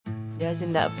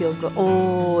Doesn't that feel good?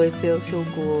 Oh, it feels so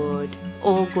good.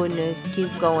 Oh goodness,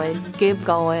 keep going, keep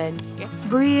going. Yeah.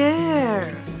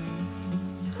 Brier!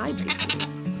 Hi, baby.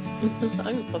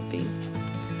 Hi, puppy.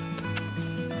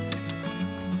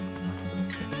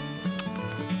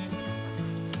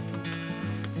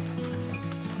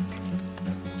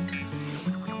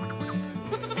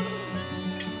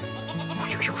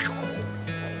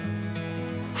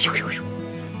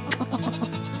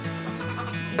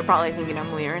 You're probably thinking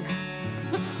I'm weird.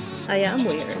 I am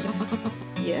weird.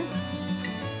 Yes.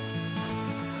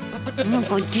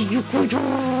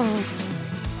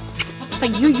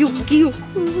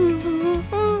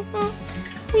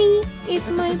 We eat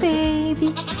my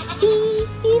baby. He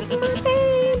is my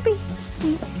baby.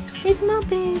 He is my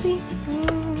baby.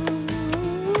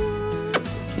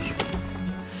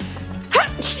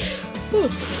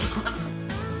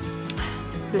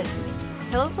 Bless me.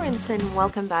 Hello friends and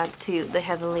welcome back to the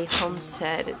Heavenly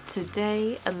Homestead.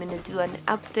 Today I'm gonna do an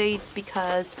update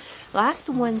because last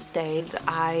Wednesday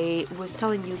I was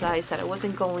telling you guys that I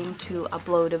wasn't going to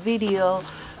upload a video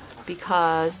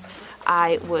because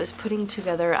I was putting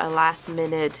together a last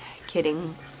minute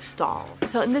kidding stall.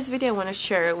 So in this video I want to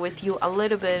share with you a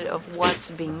little bit of what's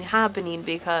been happening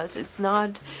because it's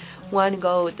not one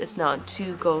goat, it's not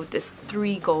two goats, it's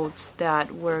three goats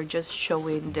that were just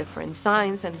showing different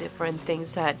signs and different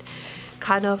things that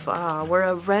kind of were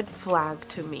a red flag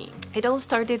to me. It all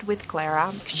started with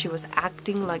Clara. She was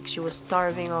acting like she was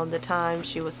starving all the time.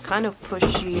 She was kind of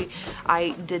pushy.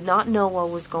 I did not know what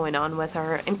was going on with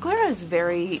her. And Clara is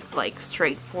very like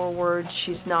straightforward.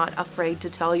 She's not afraid to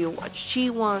tell you what she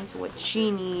wants, what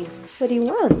she needs. What do you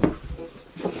want?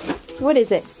 What is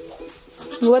it?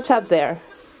 What's up there?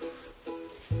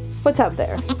 What's up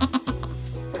there?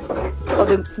 Oh,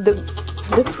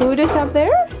 the food is up there?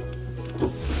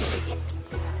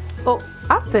 Oh,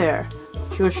 up there.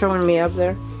 She was showing me up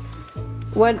there.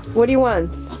 What do you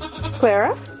want?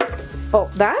 Clara? Oh,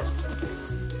 that?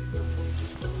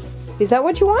 Is that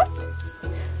what you want?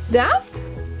 That?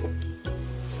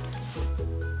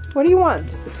 What do you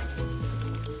want?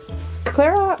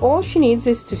 Clara, all she needs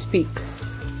is to speak.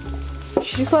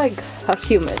 She's like a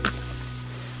human.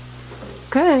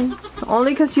 Okay,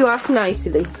 only because you asked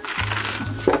nicely.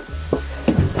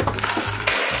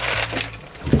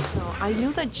 I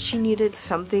knew that she needed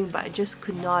something, but I just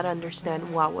could not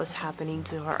understand what was happening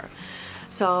to her.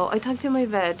 So I talked to my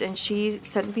vet and she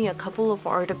sent me a couple of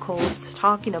articles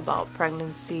talking about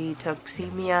pregnancy,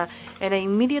 toxemia, and I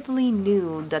immediately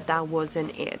knew that that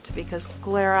wasn't it because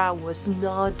Clara was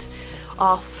not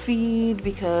off feed,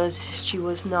 because she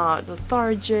was not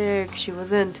lethargic, she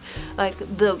wasn't like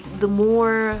the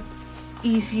more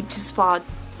easy to spot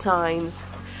signs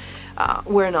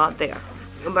were not there.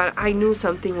 But I knew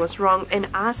something was wrong, and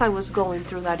as I was going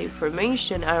through that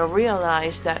information I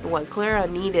realized that what Clara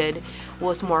needed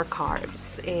was more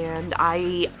carbs, and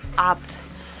I upped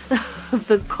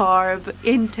the carb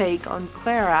intake on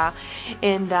Clara,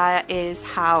 and that is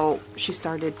how she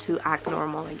started to act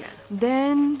normal again.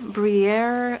 Then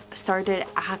Brier started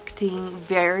acting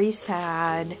very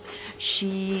sad.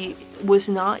 She was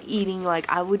not eating. Like,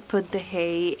 I would put the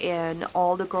hay and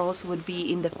all the girls would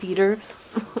be in the feeder.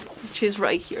 She's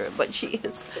right here, but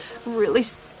she's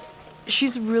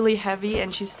really heavy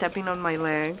and she's stepping on my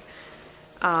leg.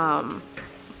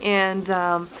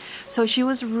 So she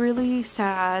was really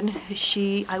sad.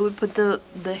 I would put the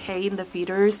hay in the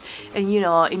feeders, and you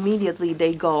know, immediately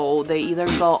they either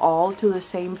go all to the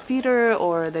same feeder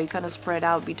or they kind of spread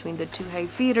out between the two hay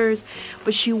feeders.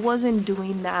 But she wasn't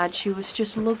doing that. She was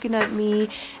just looking at me,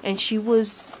 and she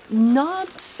was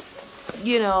not,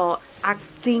 you know,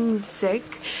 acting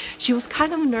sick. She was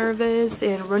kind of nervous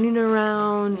and running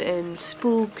around and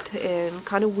spooked and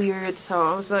kind of weird. So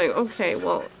I was like, okay,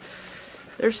 well,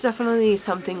 there's definitely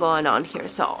something going on here.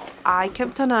 So I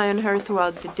kept an eye on her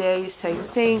throughout the day. Same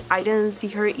thing, I didn't see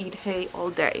her eat hay all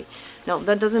day. No,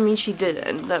 that doesn't mean she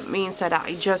didn't. That means that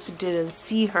I just didn't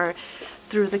see her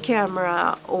through the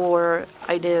camera, or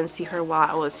I didn't see her while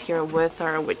I was here with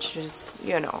her, which is,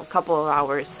 you know, a couple of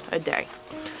hours a day.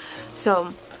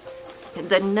 So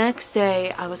the next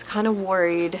day I was kind of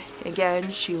worried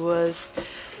again.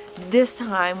 This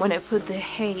time when I put the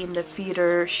hay in the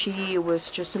feeder, she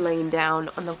was just laying down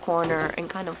on the corner and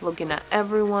kind of looking at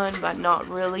everyone, but not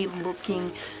really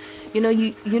looking. You know,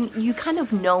 you kind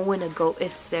of know when a goat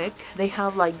is sick. They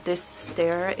have like this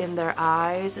stare in their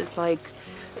eyes. It's like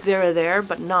they're there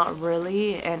but not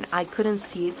really, and I couldn't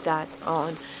see that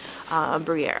on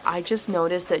Brier. I just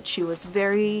noticed that she was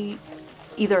very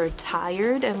either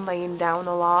tired and laying down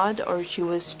a lot, or she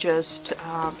was just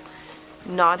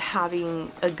not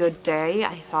having a good day,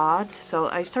 I thought. So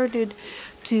I started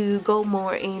to go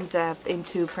more in depth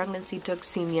into pregnancy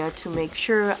toxemia to make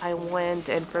sure. I went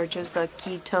and purchased the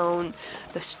ketone,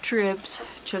 the strips,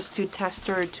 just to test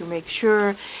her to make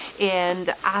sure. And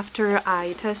after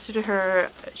I tested her,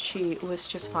 she was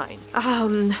just fine.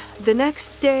 The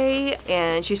next day,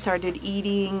 and she started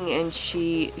eating, and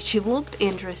she looked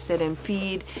interested in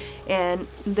feed, and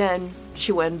then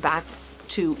she went back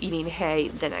to eating hay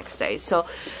the next day. So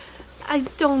I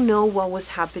don't know what was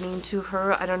happening to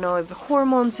her. I don't know if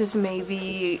hormones is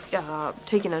maybe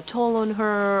taking a toll on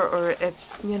her, or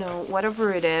if, you know,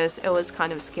 whatever it is. It was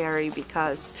kind of scary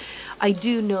because I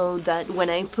do know that when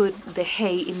I put the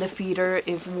hay in the feeder,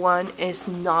 if one is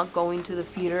not going to the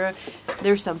feeder,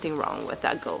 there's something wrong with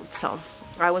that goat. So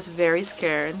I was very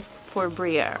scared for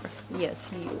Brier. Yes,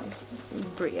 you,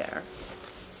 Brier.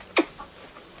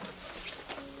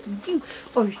 You,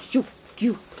 oh,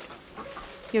 you.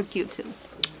 You're cute too.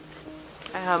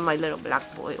 I have my little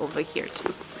black boy over here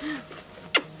too.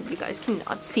 You guys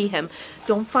cannot see him.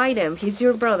 Don't fight him. He's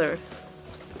your brother.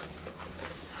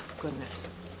 Goodness.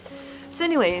 So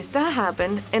anyways, that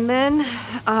happened. And then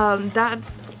that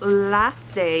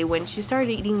last day when she started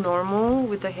eating normal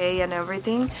with the hay and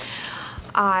everything,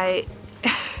 I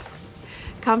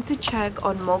come to check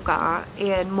on Mocha,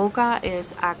 and Mocha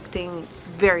is acting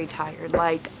very tired,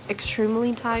 like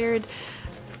extremely tired.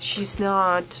 She's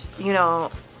not, you know,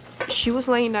 she was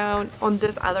laying down on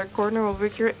this other corner over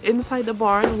here inside the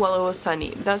barn while it was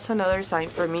sunny. That's another sign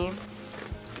for me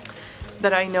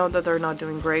that I know that they're not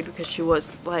doing great, because she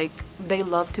was like, they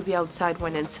love to be outside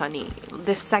when it's sunny.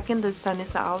 The second the sun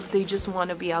is out, they just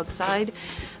want to be outside.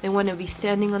 They want to be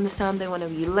standing on the sun. They want to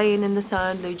be laying in the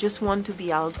sun. They just want to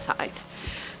be outside.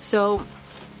 So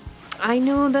I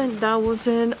knew that that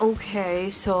wasn't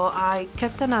okay, so I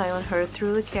kept an eye on her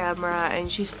through the camera,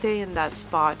 and she stayed in that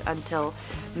spot until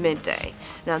midday.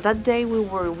 Now that day we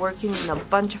were working on a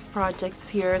bunch of projects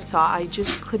here, so I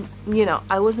just couldn't, you know,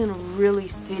 I wasn't really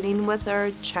sitting with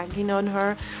her, checking on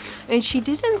her, and she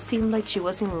didn't seem like she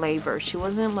was in labor. She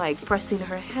wasn't like pressing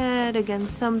her head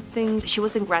against something. She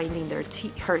wasn't grinding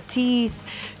her teeth.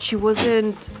 She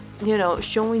wasn't, you know,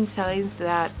 showing signs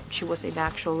that she was in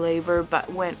actual labor. But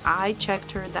when I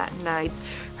checked her that night,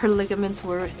 her ligaments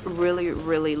were really,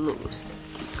 really loose.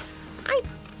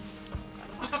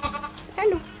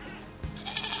 Hello.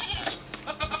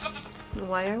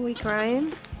 Why are we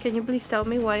crying? Can you please tell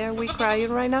me why are we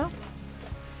crying right now?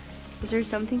 Is there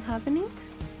something happening?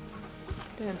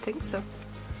 Didn't think so.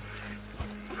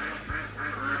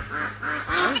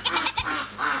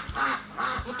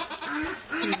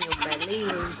 Your belly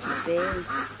is big.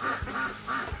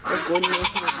 Oh goodness,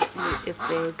 it's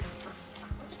big.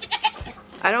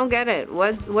 I don't get it.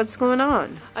 What's going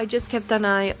on? I just kept an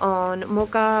eye on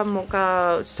Mocha.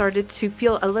 Mocha started to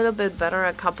feel a little bit better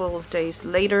a couple of days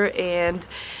later, and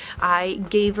I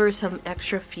gave her some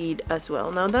extra feed as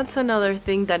well. Now that's another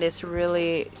thing that is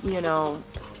really, you know,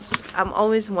 I'm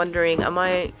always wondering, am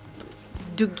I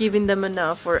giving them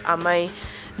enough, or am I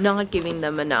not giving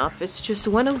them enough? It's just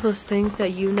one of those things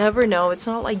that you never know. It's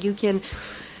not like you can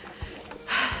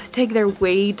take their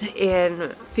weight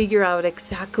and figure out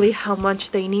exactly how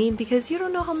much they need, because you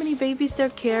don't know how many babies they're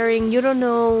carrying. You don't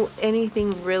know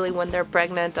anything really when they're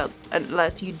pregnant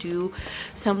unless you do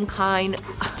some kind.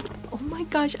 Oh my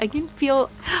gosh, I can feel.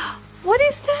 What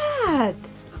is that?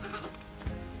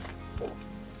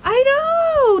 I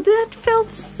know, that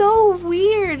felt so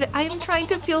weird. I'm trying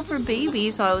to feel for baby,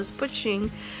 so I was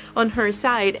pushing on her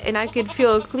side, and I could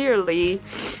feel clearly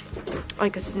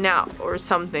like a snap or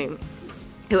something.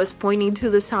 It was pointing to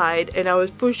the side, and I was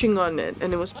pushing on it,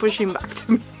 and it was pushing back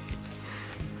to me.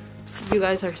 You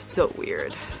guys are so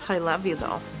weird. I love you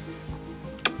though.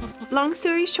 Long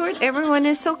story short, everyone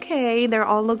is okay. They're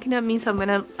all looking at me, so I'm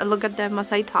gonna look at them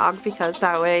as I talk, because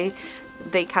that way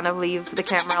they kind of leave the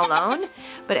camera alone.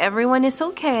 But everyone is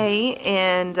okay,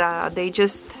 and they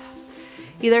just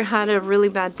either had a really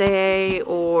bad day,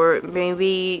 or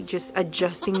maybe just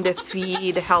adjusting the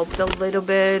feed helped a little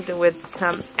bit with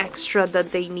some extra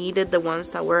that they needed, the ones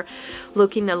that were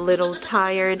looking a little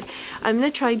tired. I'm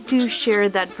gonna try to share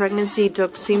that pregnancy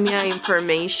toxemia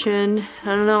information, I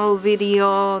don't know,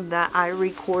 video that I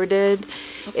recorded,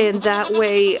 and that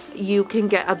way you can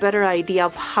get a better idea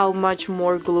of how much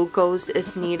more glucose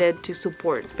is needed to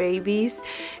support babies.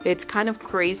 It's kind of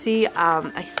crazy.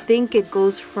 I think it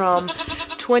goes from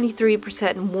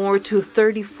 23% more to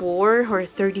 34 or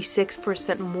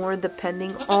 36% more,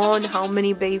 depending on how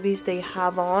many babies they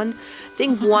have on. I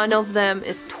think one of them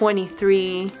is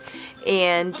 23,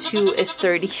 and 2 is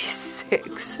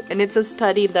 36. And it's a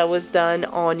study that was done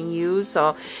on you,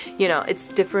 so you know it's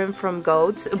different from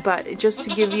goats. But just to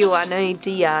give you an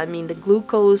idea, I mean, the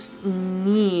glucose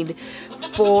need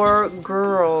for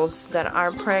girls that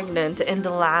are pregnant in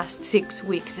the last 6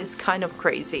 weeks is kind of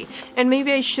crazy. And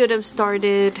maybe I should have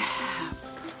started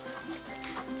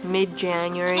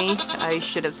mid-January. I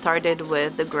should have started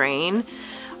with the grain.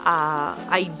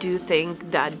 I do think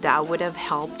that that would have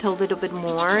helped a little bit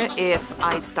more if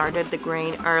I started the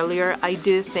grain earlier. I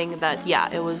do think that, yeah,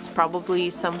 it was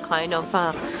probably some kind of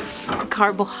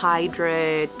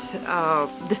carbohydrate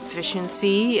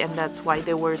deficiency, and that's why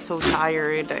they were so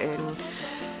tired. And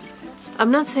I'm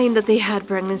not saying that they had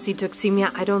pregnancy toxemia.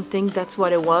 I don't think that's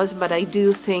what it was, but I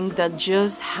do think that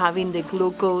just having the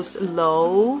glucose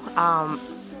low,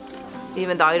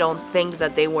 even though I don't think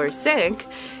that they were sick,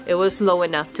 it was low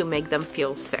enough to make them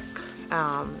feel sick.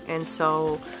 And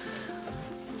so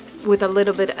with a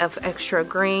little bit of extra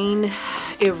grain,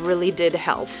 it really did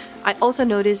help. I also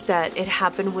noticed that it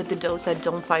happened with the does that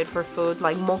don't fight for food.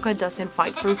 Like Mocha doesn't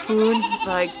fight for food,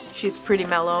 like she's pretty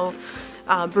mellow.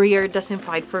 Brier doesn't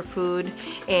fight for food,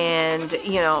 and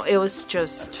you know, it was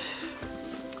just,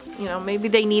 you know, maybe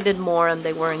they needed more and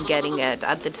they weren't getting it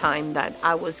at the time that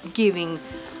I was giving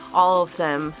all of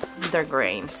them their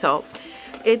grain. So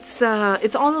it's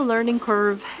on a learning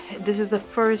curve. This is the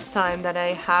first time that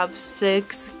I have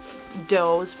 6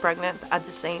 does pregnant at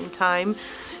the same time.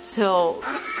 So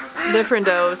different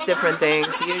does, different things.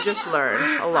 You just learn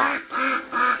a lot.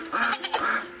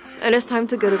 And it's time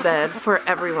to go to bed for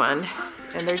everyone.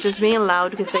 And they're just being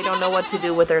loud because they don't know what to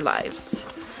do with their lives.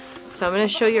 So I'm going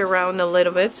to show you around a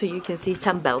little bit so you can see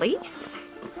some bellies.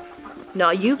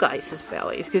 Not you guys'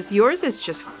 bellies, because yours is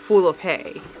just full of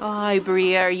hay. Hi,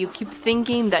 Brier, you keep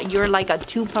thinking that you're like a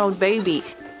 2-pound baby.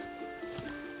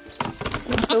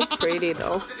 You're so pretty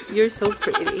though. You're so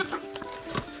pretty.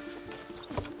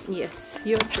 Yes,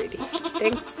 you're pretty.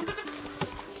 Thanks.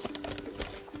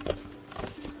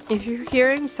 If you're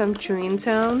hearing some chewing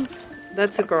sounds,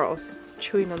 that's a girl's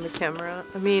chewing on the camera.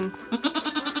 I mean,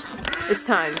 it's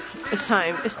time. It's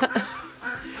time. It's time.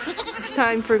 It's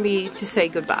time for me to say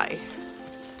goodbye.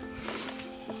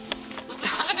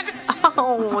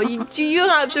 Oh, do you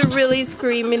have to really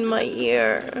scream in my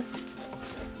ear?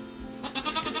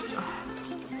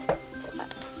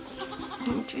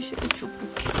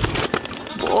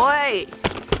 Boy!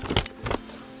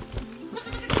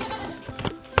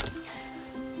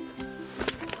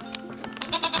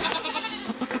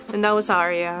 And that was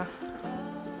Aria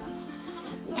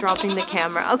dropping the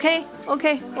camera. Okay,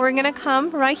 okay, we're gonna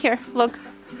come right here. Look.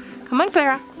 Come on,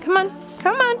 Clara. Come on.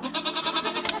 Come on.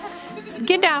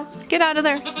 Get down. Get out of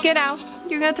there. Get out.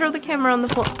 You're gonna throw the camera on the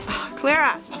floor.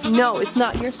 Clara, no, it's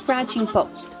not your scratching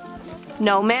post.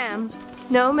 No, ma'am.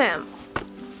 No, ma'am.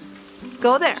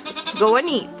 Go there. Go and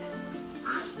eat.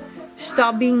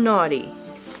 Stop being naughty.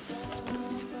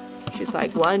 She's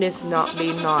like, what is not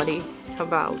being naughty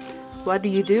about? What do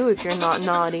you do if you're not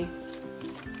naughty?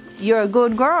 You're a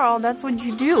good girl. That's what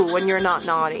you do when you're not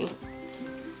naughty.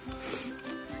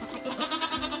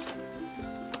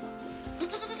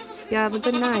 You have a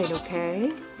good night,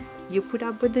 okay? You put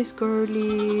up with these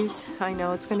girlies. I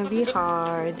know it's gonna be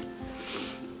hard.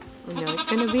 I know it's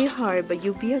gonna be hard, but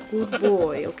you be a good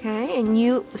boy, okay? And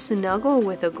you snuggle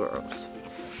with the girls.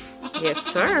 Yes,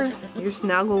 sir. You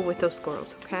snuggle with those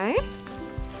girls, okay?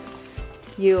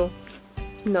 You,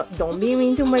 no, don't be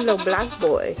mean to my little black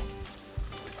boy.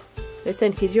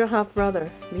 Listen, he's your half brother.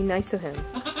 Be nice to him.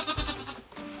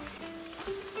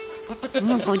 Oh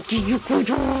my God, you good.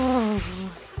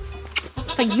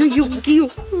 You.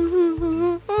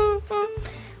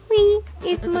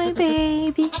 It's my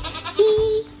baby.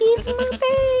 It's my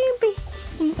baby.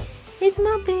 It's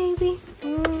my baby.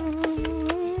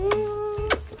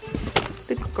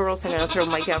 The girls are gonna throw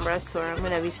my camera, I swear. I'm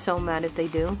gonna be so mad if they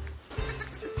do.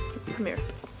 Come here.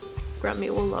 Grammy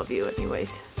will love you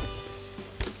anyways.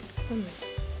 Come here.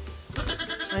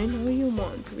 I know you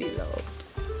want to be loved.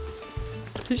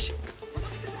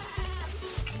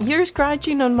 You're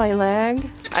scratching on my leg.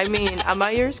 I mean, am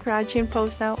I your scratching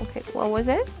post now? Okay, what was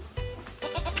it?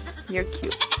 You're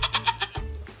cute.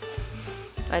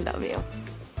 I love you.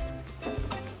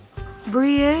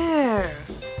 Brier!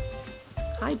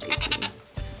 Hi, baby.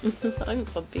 Hi,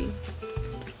 puppy.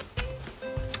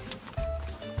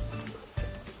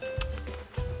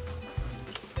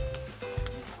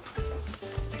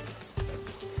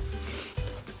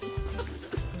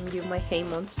 Give my hay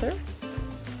monster.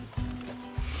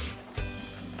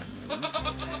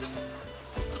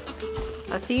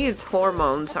 I think its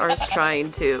hormones are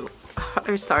starting to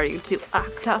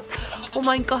act up. Oh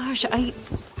my gosh,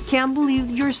 can't believe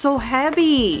you're so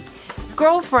heavy.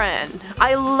 Girlfriend,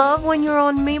 I love when you're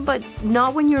on me, but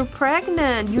not when you're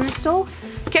pregnant. You're so...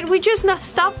 Can we just not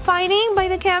stop fighting by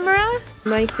the camera?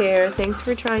 My hair, thanks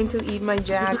for trying to eat my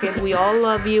jacket. We all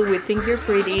love you. We think you're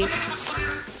pretty.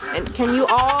 And can you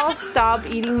all stop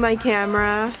eating my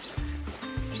camera?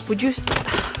 Would you...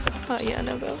 Hi,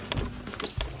 Annabelle.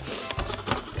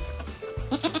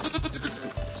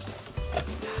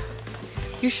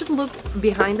 You should look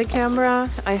behind the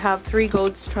camera. I have 3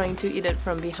 goats trying to eat it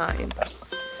from behind.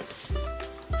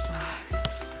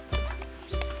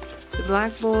 The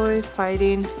black boy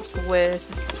fighting with...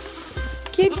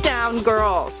 Get down,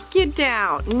 girls! Get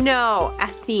down! No,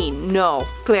 Athene, no.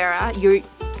 Clara, you're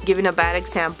giving a bad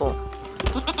example.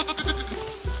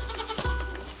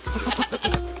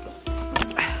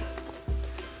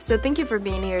 So thank you for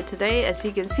being here today. As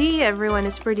you can see, everyone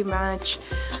is pretty much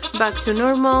back to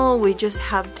normal. We just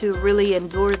have to really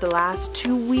endure the last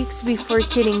 2 weeks before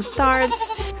kidding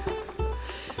starts.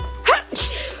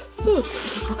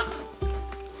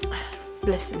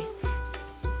 Bless me.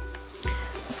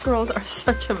 These girls are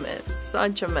such a mess.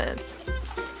 Such a mess.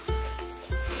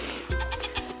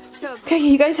 So, okay,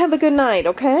 you guys have a good night,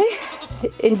 okay?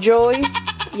 Enjoy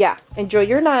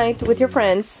your night with your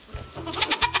friends.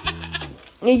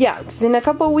 Yeah, because in a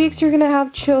couple of weeks you're gonna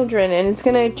have children and it's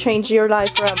gonna change your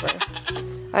life forever.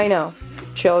 I know.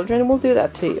 Children will do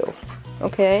that to you.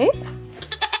 Okay?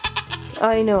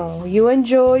 I know. You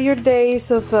enjoy your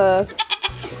days of a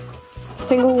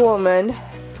single woman.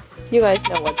 You guys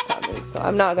know what's coming, so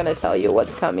I'm not gonna tell you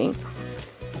what's coming.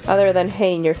 Other than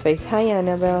hey in your face. Hi,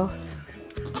 Annabelle.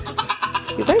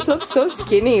 You guys look so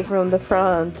skinny from the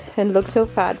front and look so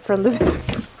fat from the back.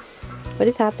 What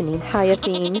is happening? Hi,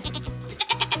 Athene.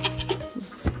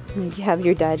 You have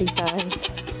your daddy's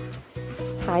eyes.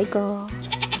 Hi, girl.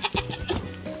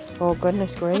 Oh,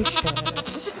 goodness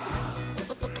gracious.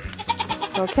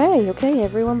 Okay, okay,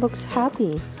 everyone looks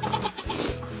happy.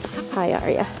 Hi,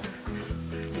 Arya.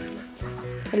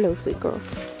 Hello, sweet girl.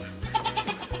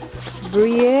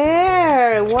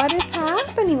 Brier, what is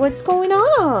happening? What's going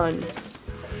on?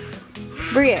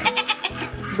 Brier.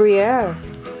 Brier.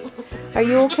 Are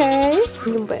you okay?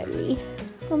 You belly.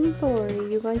 I'm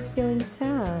sorry, you guys feeling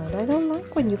sad. I don't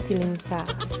like when you're feeling sad.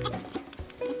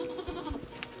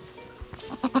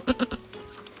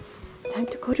 Time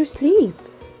to go to sleep.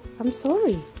 I'm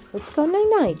sorry. Let's go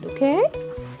night-night, okay?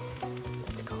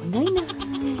 Let's go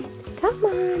night-night. Come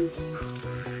on.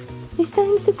 It's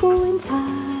time to go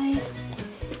inside.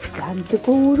 It's time to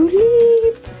go to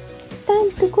sleep. It's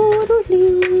time to go to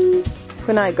sleep.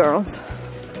 Good night, girls.